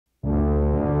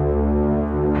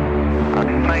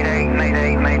Mayday,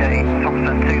 Mayday, Mayday.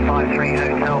 Thompson 253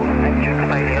 Hotel, engine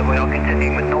failure. We are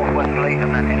continuing with northwesterly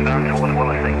and then inbound towards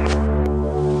Wallasey.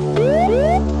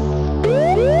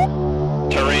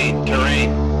 Terrain,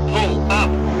 terrain. Pull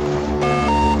up.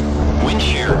 Wind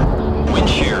shear, wind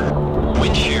shear,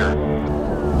 wind shear.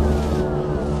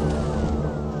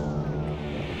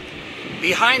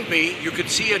 Behind me, you could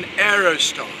see an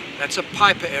Aerostar. That's a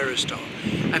Piper Aerostar.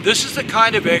 And this is the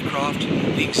kind of aircraft,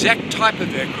 the exact type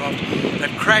of aircraft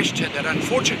that crashed, that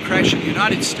unfortunate crash in the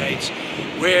United States,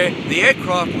 where the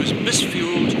aircraft was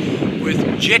misfueled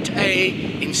with Jet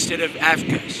A instead of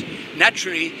avgas.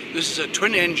 Naturally, this is a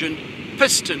twin-engine,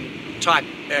 piston-type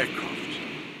aircraft.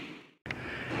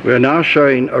 We are now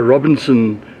showing a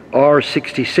Robinson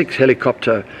R66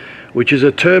 helicopter, which is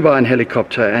a turbine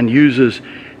helicopter and uses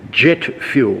jet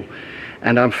fuel.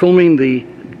 And I'm filming the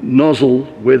nozzle,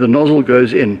 where the nozzle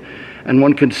goes in, and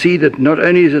one can see that not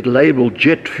only is it labeled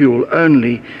jet fuel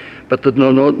only, but the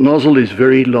nozzle is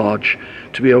very large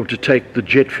to be able to take the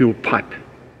jet fuel pipe.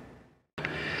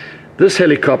 This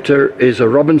helicopter is a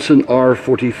Robinson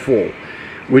R44,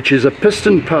 which is a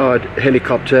piston powered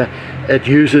helicopter. It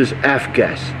uses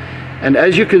avgas, and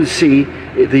as you can see,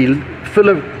 the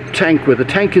filler tank where the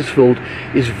tank is filled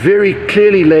is very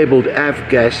clearly labeled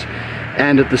avgas,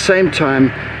 and at the same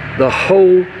time the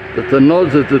hole that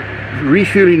the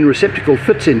refueling receptacle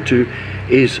fits into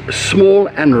is small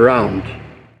and round.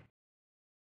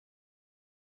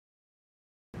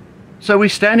 So we're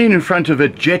standing in front of a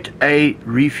Jet A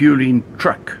refueling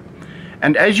truck,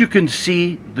 and as you can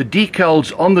see, the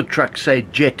decals on the truck say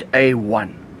Jet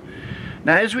A1.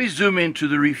 Now as we zoom into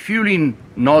the refueling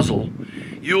nozzle,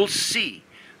 you'll see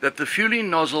that the fueling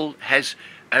nozzle has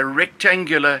a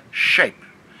rectangular shape,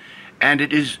 and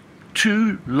it is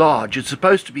too large. It's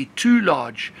supposed to be too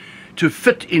large to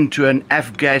fit into an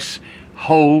avgas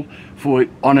hole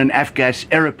on an avgas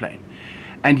aeroplane.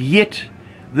 And yet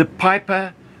the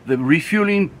Piper, the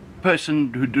refueling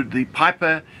person who did the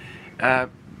Piper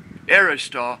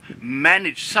Aerostar,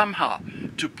 managed somehow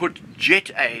to put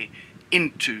Jet A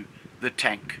into the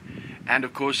tank. And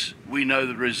of course we know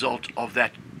the result of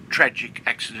that tragic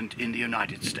accident in the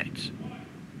United States.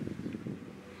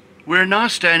 We're now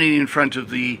standing in front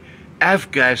of the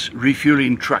avgas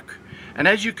refueling truck, and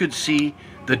as you can see,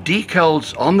 the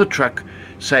decals on the truck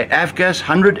say avgas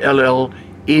 100LL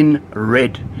in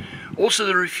red. Also,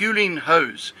 the refueling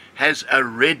hose has a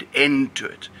red end to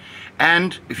it,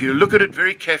 and if you look at it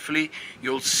very carefully,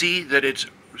 you'll see that it's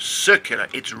circular,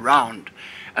 it's round,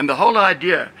 and the whole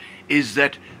idea is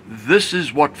that this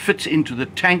is what fits into the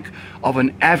tank of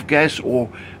an avgas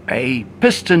or a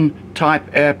piston type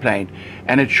airplane,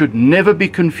 and it should never be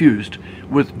confused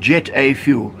with Jet A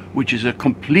fuel, which is a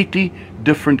completely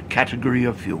different category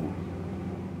of fuel.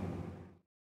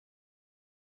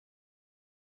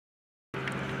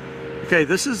 Okay,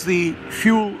 this is the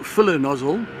fuel filler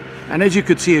nozzle, and as you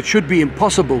could see, it should be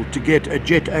impossible to get a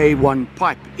Jet A1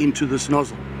 pipe into this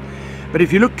nozzle. But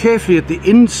if you look carefully at the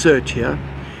insert here,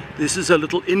 this is a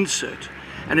little insert,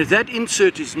 and if that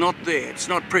insert is not there, it's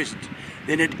not present,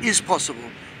 then it is possible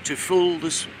to fill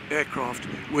this aircraft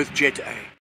with Jet A.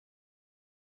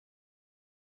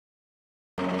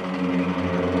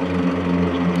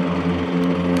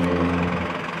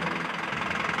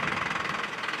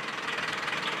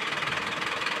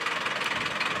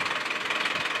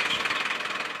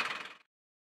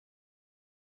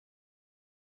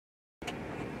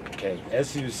 Okay,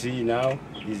 as you see now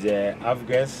is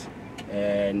avgas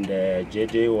and Jet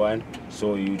A1.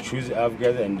 So you choose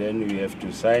avgas and then you have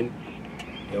to sign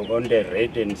on the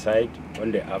right hand side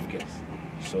on the avgas.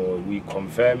 So we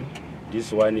confirm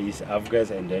this one is avgas,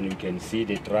 and then you can see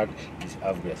the truck is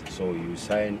avgas. So you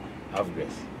sign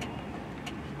avgas.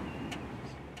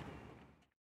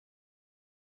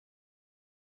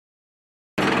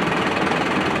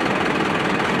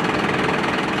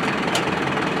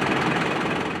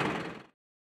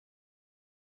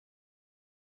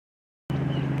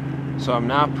 So I'm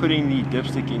now putting the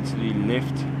dipstick into the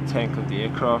left tank of the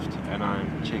aircraft, and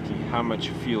I'm checking how much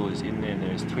fuel is in there. And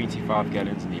there's 25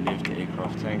 gallons in the left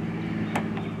aircraft tank,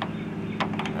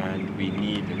 and we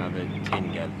need another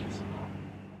 10 gallons.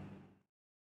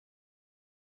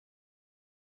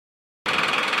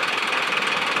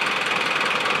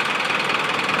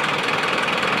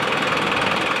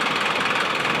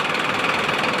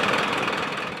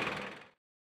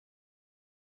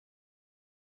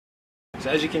 So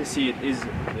as you can see,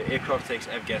 the aircraft takes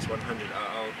avgas 100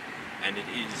 RL, and it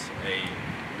is a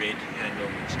red handle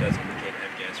which does indicate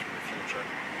avgas from the fuel truck,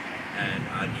 and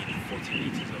I need 40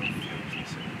 liters of fuel.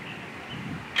 So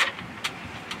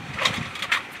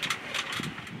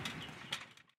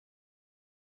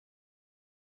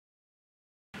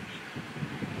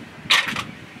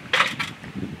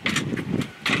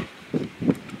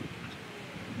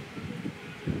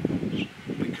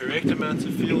correct amount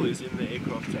of fuel is in the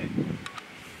aircraft tank.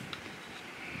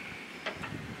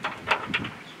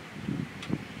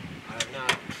 I have now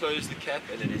closed the cap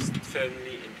and it is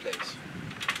firmly in place.